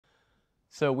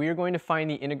So we are going to find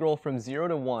the integral from 0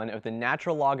 to 1 of the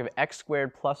natural log of x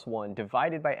squared plus 1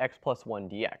 divided by x plus 1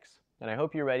 dx. And I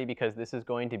hope you're ready because this is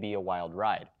going to be a wild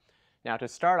ride. Now to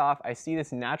start off, I see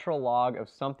this natural log of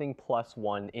something plus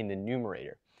 1 in the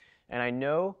numerator. And I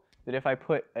know that if I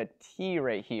put a t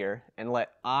right here and let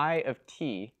I of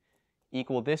t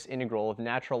equal this integral of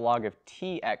natural log of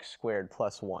tx squared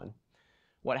plus 1,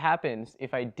 what happens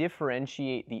if I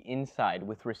differentiate the inside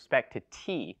with respect to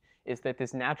t is that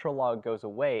this natural log goes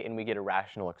away and we get a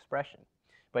rational expression.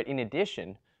 But in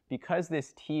addition, because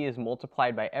this t is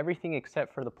multiplied by everything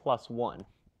except for the plus 1,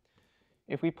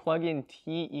 if we plug in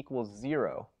t equals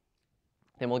 0,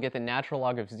 then we'll get the natural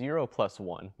log of 0 plus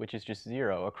 1, which is just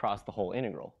 0 across the whole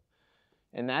integral.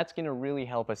 And that's going to really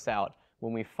help us out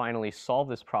when we finally solve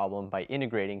this problem by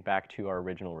integrating back to our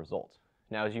original result.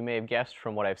 Now, as you may have guessed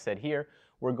from what I've said here,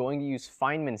 we're going to use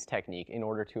Feynman's technique in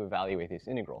order to evaluate this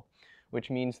integral, which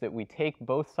means that we take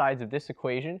both sides of this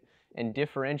equation and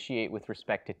differentiate with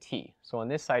respect to t. So on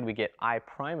this side we get I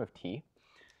prime of t,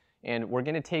 and we're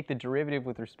going to take the derivative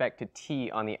with respect to t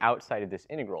on the outside of this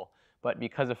integral, but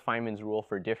because of Feynman's rule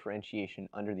for differentiation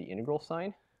under the integral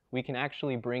sign, we can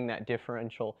actually bring that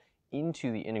differential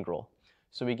into the integral.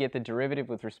 So we get the derivative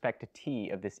with respect to t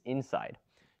of this inside.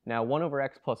 Now 1 over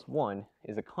x plus 1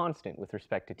 is a constant with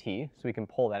respect to t, so we can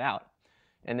pull that out.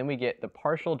 And then we get the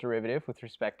partial derivative with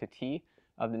respect to t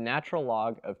of the natural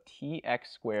log of tx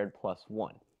squared plus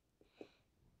 1.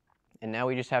 And now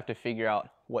we just have to figure out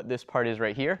what this part is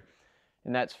right here,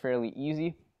 and that's fairly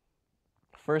easy.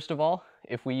 First of all,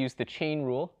 if we use the chain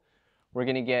rule, we're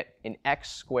going to get an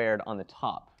x squared on the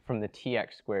top from the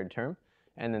tx squared term,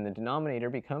 and then the denominator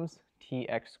becomes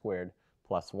tx squared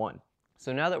plus 1.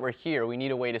 So now that we're here, we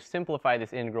need a way to simplify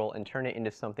this integral and turn it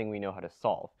into something we know how to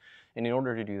solve. And in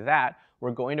order to do that, we're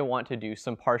going to want to do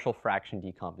some partial fraction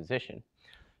decomposition.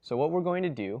 So what we're going to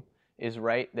do is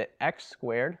write that x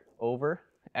squared over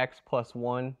x plus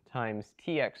 1 times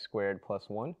tx squared plus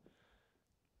 1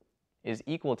 is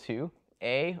equal to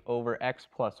a over x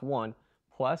plus 1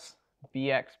 plus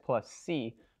bx plus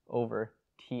c over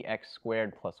tx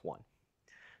squared plus 1.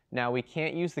 Now we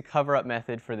can't use the cover-up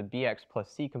method for the bx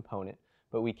plus c component,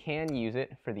 but we can use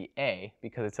it for the a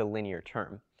because it's a linear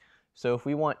term. So if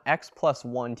we want x plus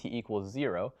 1 to equal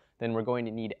 0, then we're going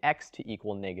to need x to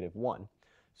equal negative 1.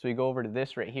 So we go over to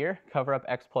this right here, cover up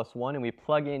x plus 1, and we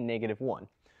plug in negative 1.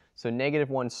 So negative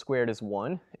 1 squared is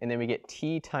 1, and then we get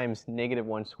t times negative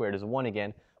 1 squared is 1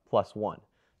 again, plus 1.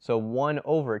 So 1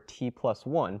 over t plus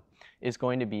 1 is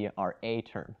going to be our a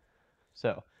term.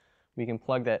 So we can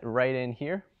plug that right in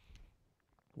here,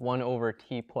 1 over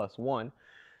t plus 1.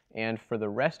 And for the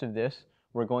rest of this,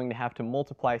 we're going to have to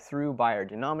multiply through by our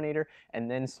denominator and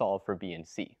then solve for b and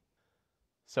c.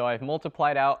 So I've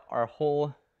multiplied out our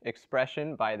whole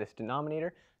expression by this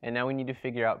denominator, and now we need to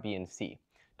figure out b and c.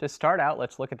 To start out,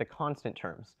 let's look at the constant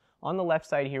terms. On the left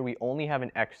side here, we only have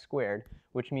an x squared,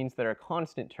 which means that our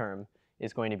constant term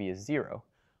is going to be a 0.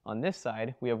 On this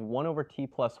side, we have 1 over t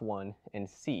plus 1 and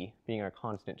c being our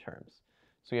constant terms.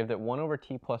 So we have that 1 over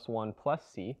t plus 1 plus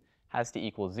c has to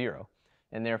equal 0.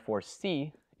 And therefore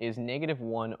c is negative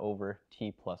 1 over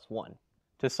t plus 1.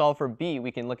 To solve for b,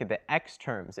 we can look at the x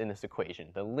terms in this equation,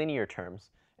 the linear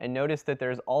terms, and notice that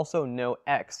there's also no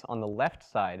x on the left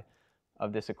side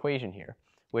of this equation here,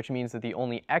 which means that the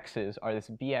only x's are this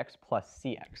bx plus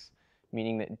cx,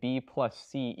 meaning that b plus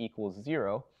c equals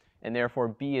 0, and therefore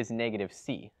b is negative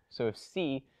c. So if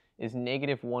c is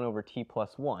negative 1 over t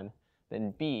plus 1,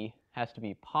 then b has to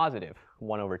be positive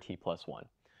 1 over t plus 1.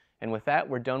 And with that,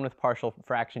 we're done with partial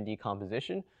fraction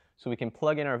decomposition, so we can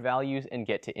plug in our values and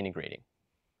get to integrating.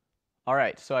 All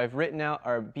right, so I've written out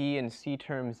our b and c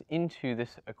terms into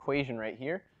this equation right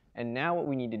here, and now what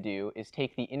we need to do is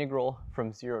take the integral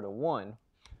from 0 to 1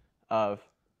 of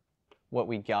what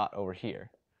we got over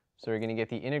here. So we're going to get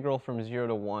the integral from 0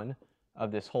 to 1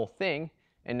 of this whole thing,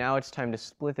 and now it's time to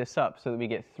split this up so that we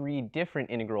get 3 different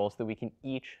integrals that we can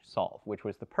each solve, which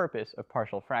was the purpose of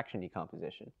partial fraction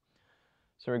decomposition.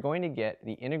 So we're going to get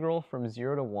the integral from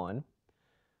 0 to 1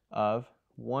 of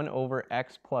 1 over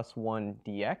x plus 1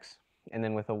 dx, and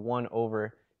then with a 1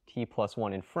 over t plus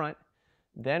 1 in front.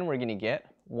 Then we're going to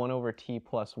get 1 over t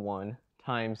plus 1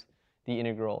 times the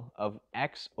integral of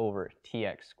x over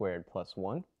tx squared plus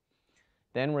 1.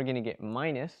 Then we're going to get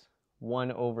minus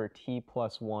 1 over t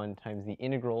plus 1 times the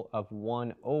integral of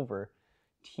 1 over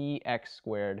tx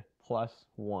squared plus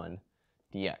 1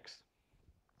 dx.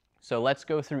 So let's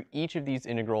go through each of these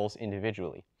integrals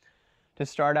individually. To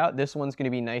start out, this one's going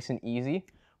to be nice and easy.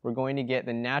 We're going to get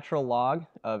the natural log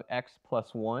of x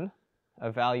plus 1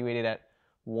 evaluated at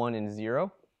 1 and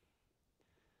 0.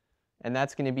 and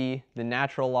that's going to be the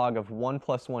natural log of 1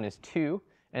 plus 1 is 2,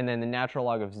 and then the natural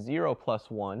log of 0 plus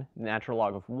 1, the natural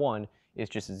log of 1, is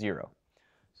just 0.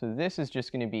 So this is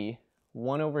just going to be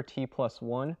 1 over t plus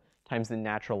 1 times the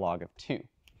natural log of 2.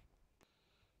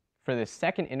 For this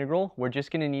second integral, we're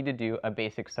just going to need to do a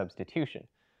basic substitution.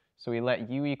 So we let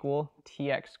u equal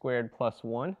tx squared plus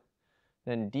 1,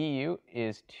 then du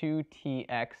is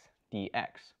 2tx dx.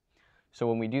 So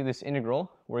when we do this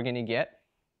integral, we're going to get,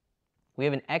 we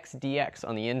have an x dx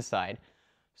on the inside,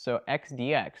 so x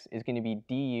dx is going to be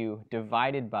du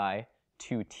divided by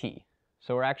 2t.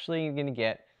 So we're actually going to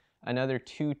get another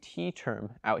 2t term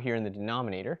out here in the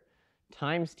denominator,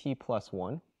 times t plus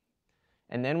 1,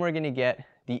 and then we're going to get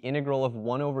the integral of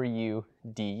 1 over u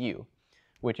du,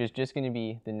 which is just going to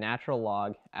be the natural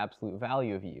log absolute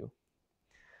value of u.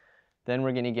 Then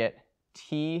we're going to get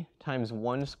t times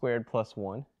 1 squared plus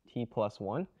 1, t plus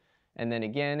 1, and then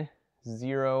again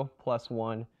 0 plus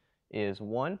 1 is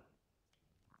 1.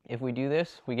 If we do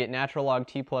this, we get natural log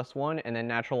t plus 1, and then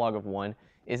natural log of 1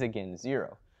 is again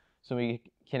 0. So we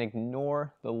can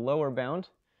ignore the lower bound,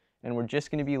 and we're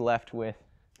just going to be left with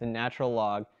the natural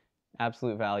log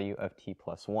absolute value of t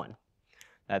plus 1.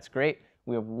 That's great.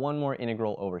 We have one more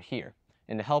integral over here.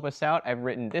 And to help us out, I've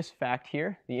written this fact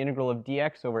here. The integral of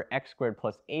dx over x squared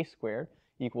plus a squared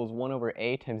equals 1 over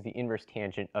a times the inverse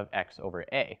tangent of x over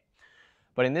a.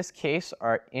 But in this case,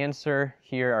 our answer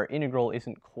here, our integral,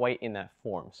 isn't quite in that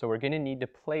form. So we're going to need to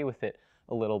play with it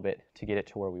a little bit to get it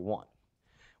to where we want.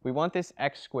 We want this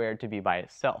x squared to be by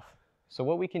itself. So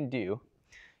what we can do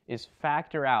is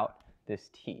factor out this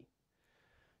t.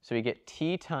 So we get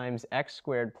t times x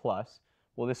squared plus,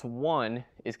 well, this 1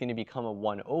 is going to become a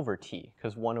 1 over t,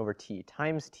 because 1 over t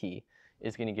times t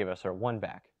is going to give us our 1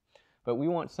 back. But we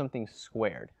want something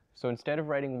squared. So instead of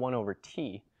writing 1 over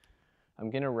t, I'm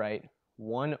going to write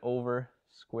 1 over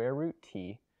square root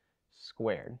t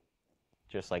squared,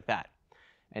 just like that.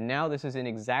 And now this is in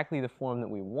exactly the form that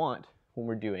we want when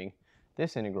we're doing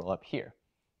this integral up here.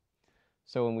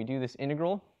 So when we do this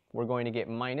integral, we're going to get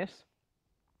minus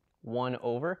 1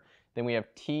 over, then we have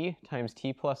t times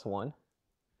t plus 1,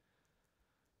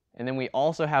 and then we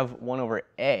also have 1 over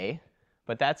a,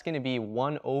 but that's going to be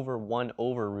 1 over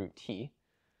root t.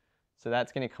 So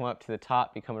that's going to come up to the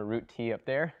top, become a root t up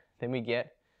there. Then we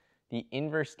get the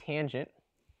inverse tangent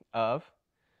of,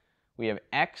 we have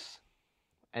x,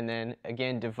 and then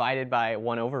again divided by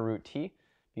 1 over root t,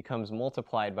 becomes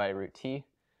multiplied by root t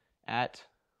at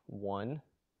 1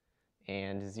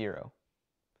 and 0.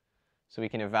 So we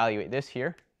can evaluate this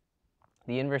here.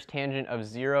 The inverse tangent of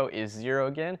 0 is 0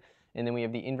 again, and then we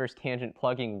have the inverse tangent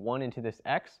plugging 1 into this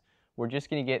x. We're just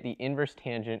going to get the inverse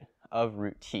tangent of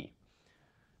root t.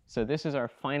 So this is our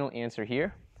final answer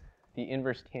here, the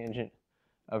inverse tangent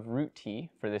of root t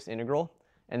for this integral.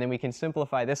 And then we can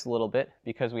simplify this a little bit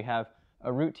because we have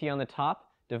a root t on the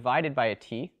top divided by a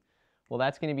t. Well,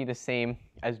 that's going to be the same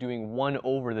as doing 1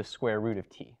 over the square root of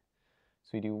t. So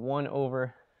we do 1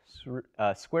 over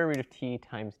square root of t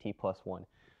times t plus 1,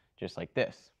 just like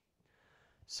this.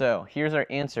 So here's our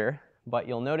answer, but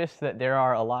you'll notice that there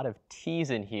are a lot of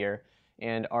t's in here,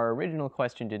 and our original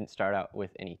question didn't start out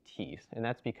with any t's. And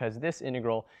that's because this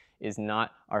integral is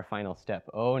not our final step.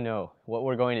 Oh no, what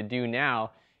we're going to do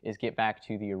now is get back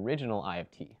to the original I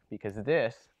of t, because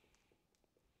this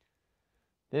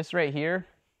right here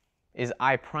is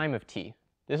I prime of t.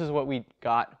 This is what we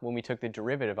got when we took the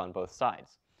derivative on both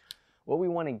sides. What we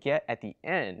want to get at the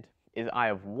end is I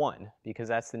of 1, because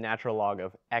that's the natural log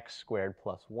of x squared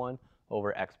plus 1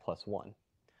 over x plus 1.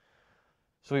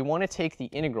 So we want to take the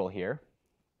integral here,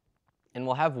 and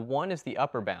we'll have 1 as the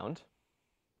upper bound,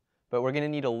 but we're going to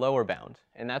need a lower bound,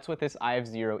 and that's what this I of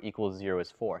 0 equals 0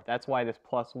 is for. That's why this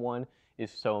plus 1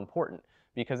 is so important,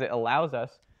 because it allows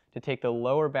us to take the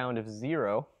lower bound of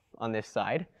 0 on this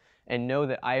side and know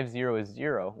that I of 0 is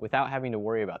 0 without having to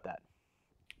worry about that.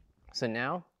 So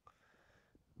now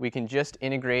we can just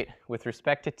integrate with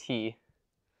respect to t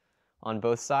on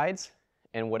both sides,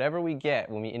 and whatever we get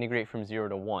when we integrate from 0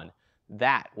 to 1,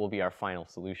 that will be our final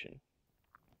solution.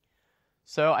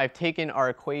 So I've taken our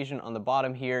equation on the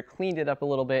bottom here, cleaned it up a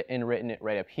little bit, and written it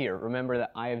right up here. Remember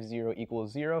that I of 0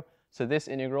 equals 0, so this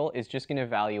integral is just going to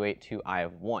evaluate to I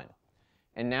of 1.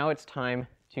 And now it's time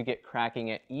to get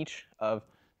cracking at each of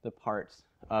the parts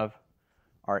of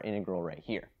our integral right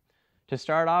here. To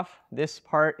start off, this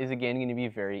part is again going to be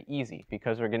very easy,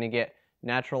 because we're going to get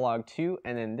natural log 2,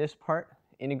 and then this part,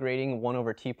 integrating 1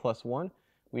 over t plus 1,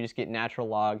 we just get natural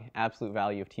log absolute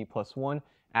value of t plus 1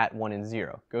 at 1 and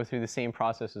 0. Go through the same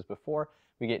process as before.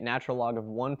 We get natural log of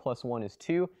 1 plus 1 is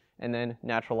 2, and then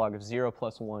natural log of 0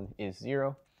 plus 1 is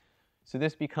 0. So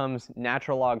this becomes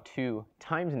natural log 2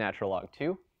 times natural log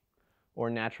 2, or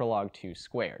natural log 2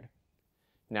 squared.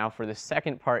 Now for the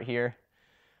second part here,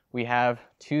 we have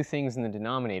two things in the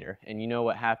denominator, and you know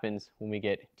what happens when we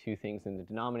get two things in the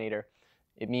denominator.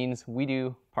 It means we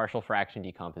do partial fraction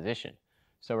decomposition.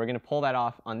 So we're going to pull that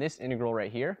off on this integral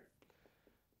right here.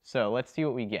 So let's see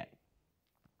what we get.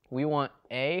 We want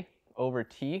a over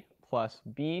t plus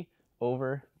b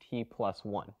over t plus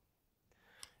 1.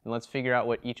 And let's figure out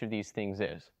what each of these things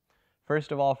is.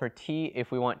 First of all, for t,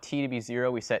 if we want t to be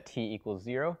 0, we set t equals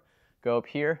 0. Go up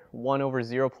here, 1 over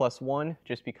 0 plus 1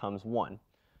 just becomes 1.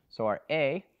 So our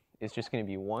a is just going to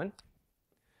be 1.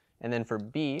 And then for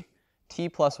b, t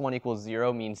plus 1 equals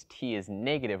 0 means t is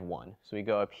negative 1. So we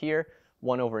go up here,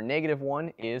 1 over negative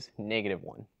 1 is negative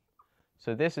 1.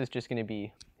 So this is just going to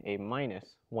be a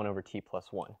minus 1 over t plus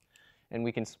 1. And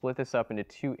we can split this up into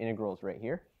two integrals right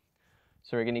here.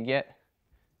 So we're going to get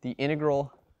the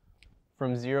integral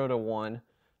from 0 to 1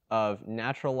 of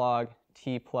natural log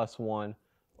t plus 1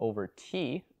 over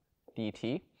t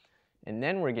dt. And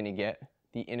then we're going to get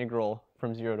the integral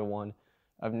from 0 to 1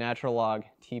 of natural log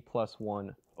t plus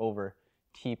 1 over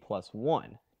t plus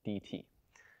 1 dt.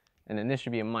 And then this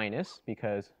should be a minus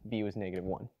because b was negative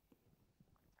 1.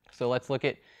 So let's look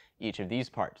at each of these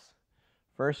parts.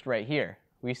 First, right here,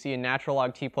 we see a natural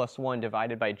log t plus 1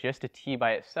 divided by just a t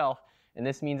by itself, and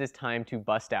this means it's time to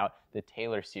bust out the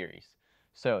Taylor series.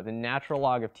 So the natural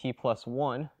log of t plus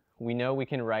 1, we know we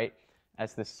can write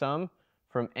as the sum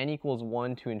from n equals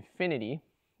 1 to infinity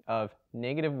of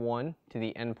negative 1 to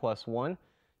the n plus 1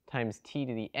 times t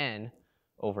to the n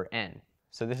over n.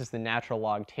 So this is the natural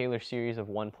log Taylor series of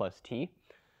 1 plus t.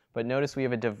 But notice we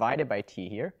have a divided by t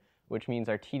here, which means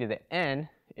our t to the n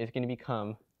is going to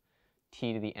become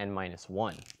t to the n minus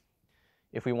 1.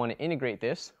 If we want to integrate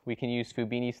this, we can use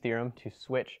Fubini's theorem to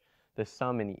switch the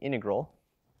sum and the integral.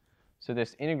 So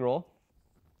this integral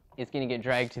is going to get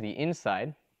dragged to the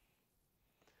inside.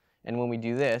 And when we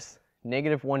do this,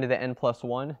 negative 1 to the n plus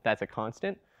 1, that's a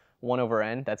constant. 1 over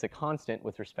n, that's a constant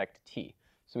with respect to t.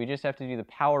 So we just have to do the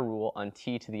power rule on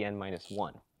t to the n minus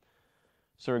 1.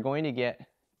 So we're going to get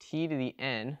t to the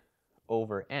n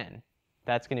over n.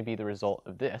 That's going to be the result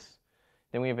of this.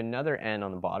 Then we have another n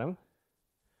on the bottom.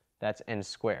 That's n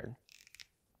squared.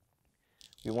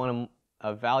 We want to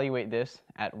evaluate this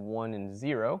at 1 and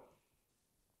 0.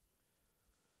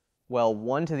 Well,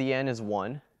 1 to the n is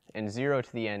 1, and 0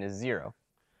 to the n is 0.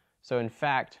 So in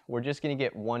fact, we're just going to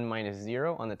get 1 minus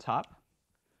 0 on the top.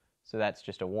 So that's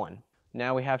just a 1.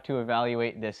 Now we have to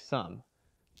evaluate this sum.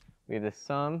 We have the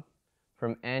sum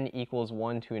from n equals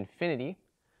 1 to infinity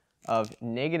of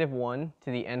negative 1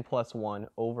 to the n plus 1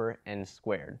 over n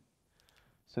squared.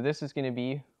 So this is going to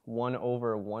be 1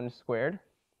 over 1 squared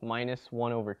minus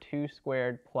 1 over 2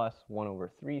 squared plus 1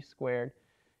 over 3 squared,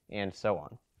 and so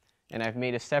on. And I've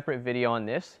made a separate video on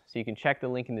this, so you can check the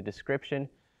link in the description.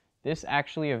 This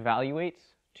actually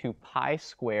evaluates to pi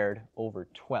squared over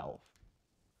 12.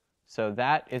 So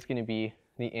that is going to be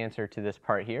the answer to this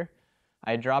part here.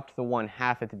 I dropped the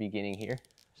 1/2 at the beginning here,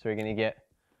 so we're going to get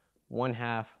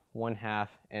 1/2, 1/2,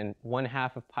 and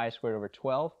 1/2 of pi squared over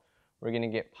 12. We're going to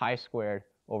get pi squared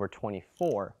over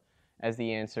 24 as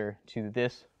the answer to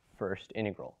this first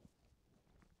integral.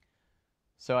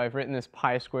 So I've written this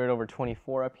pi squared over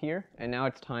 24 up here, and now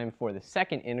it's time for the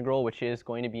second integral, which is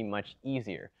going to be much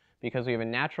easier because we have a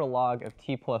natural log of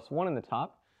t plus 1 on the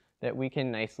top that we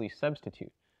can nicely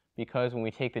substitute. Because when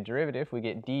we take the derivative, we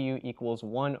get du equals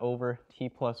 1 over t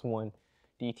plus 1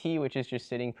 dt, which is just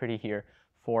sitting pretty here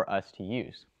for us to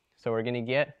use. So we're going to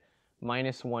get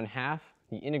minus 1/2,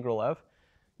 the integral of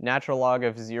natural log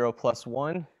of 0 plus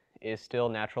 1 is still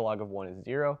natural log of 1 is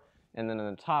 0. And then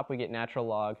on the top, we get natural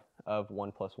log of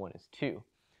 1 plus 1 is 2.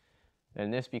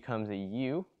 And this becomes a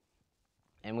u.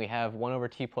 And we have 1 over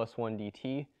t plus 1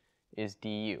 dt is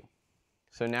du.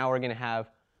 So now we're going to have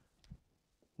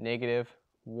negative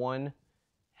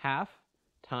 1/2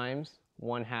 times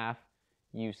 1/2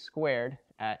 u squared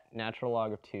at natural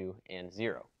log of 2 and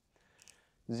 0.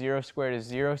 0 squared is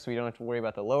 0, so we don't have to worry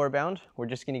about the lower bound. We're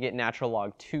just going to get natural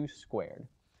log 2 squared.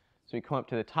 So we come up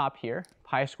to the top here,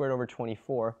 pi squared over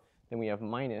 24, then we have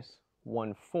minus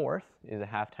 1/4 is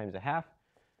 1/2 times 1/2,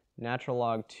 natural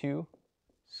log 2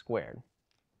 squared.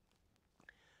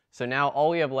 So now all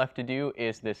we have left to do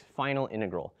is this final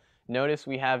integral. Notice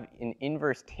we have an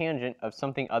inverse tangent of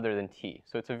something other than t.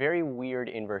 So it's a very weird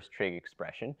inverse trig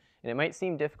expression, and it might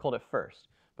seem difficult at first,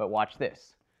 but watch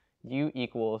this. U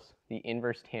equals the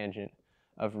inverse tangent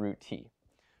of root t.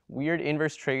 Weird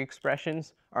inverse trig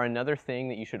expressions are another thing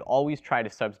that you should always try to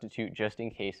substitute just in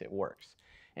case it works.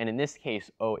 And in this case,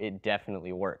 oh, it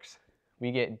definitely works.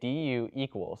 We get du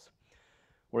equals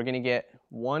we're going to get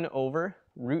 1 over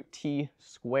root t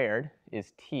squared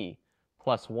is t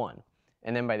plus 1.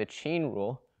 And then by the chain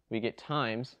rule, we get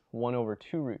times 1 over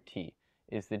 2 root t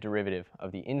is the derivative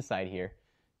of the inside here,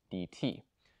 dt.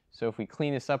 So if we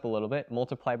clean this up a little bit,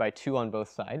 multiply by 2 on both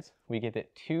sides, we get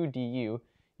that 2 du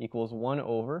equals 1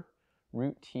 over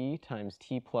root t times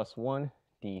t plus 1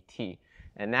 dt.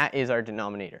 And that is our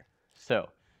denominator. So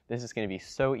this is going to be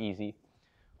so easy.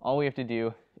 All we have to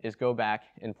do is go back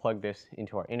and plug this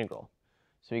into our integral.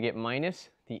 So we get minus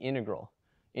the integral.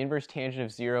 Inverse tangent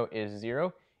of 0 is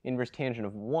 0. Inverse tangent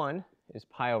of 1 is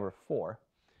pi over 4.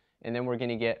 And then we're going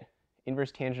to get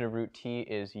inverse tangent of root t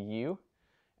is u.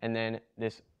 And then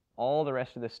this, all the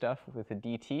rest of this stuff with the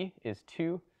dt is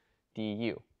 2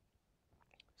 du.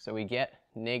 So we get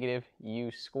negative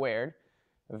u squared,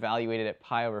 evaluated at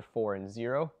pi over 4 and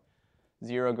 0.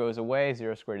 0 goes away,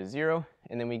 0 squared is 0.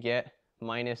 And then we get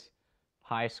minus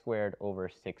pi squared over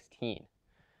 16.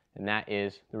 And that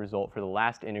is the result for the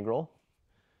last integral.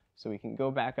 So we can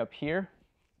go back up here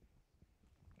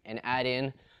and add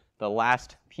in the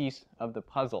last piece of the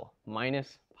puzzle,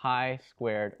 minus pi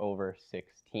squared over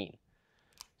 16.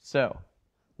 So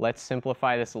let's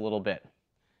simplify this a little bit.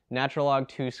 Natural log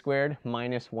 2 squared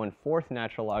minus 1/4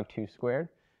 natural log 2 squared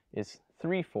is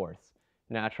 3/4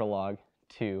 natural log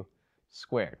 2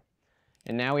 squared.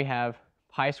 And now we have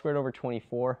pi squared over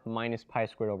 24 minus pi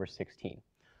squared over 16.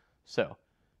 So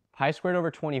pi squared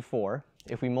over 24,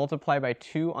 if we multiply by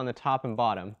 2 on the top and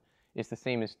bottom, is the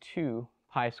same as 2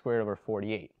 pi squared over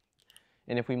 48.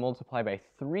 And if we multiply by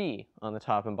 3 on the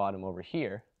top and bottom over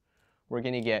here, we're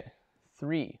going to get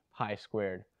 3 pi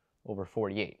squared over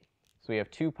 48. So we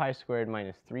have 2 pi squared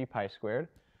minus 3 pi squared.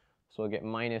 So we'll get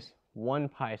minus 1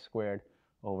 pi squared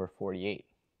over 48.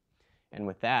 And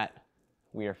with that,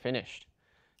 we are finished.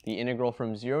 The integral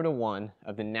from 0 to 1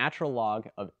 of the natural log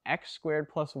of x squared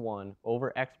plus 1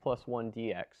 over x plus 1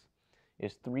 dx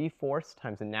is 3/4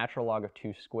 times the natural log of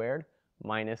 2 squared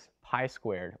minus pi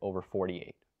squared over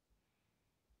 48.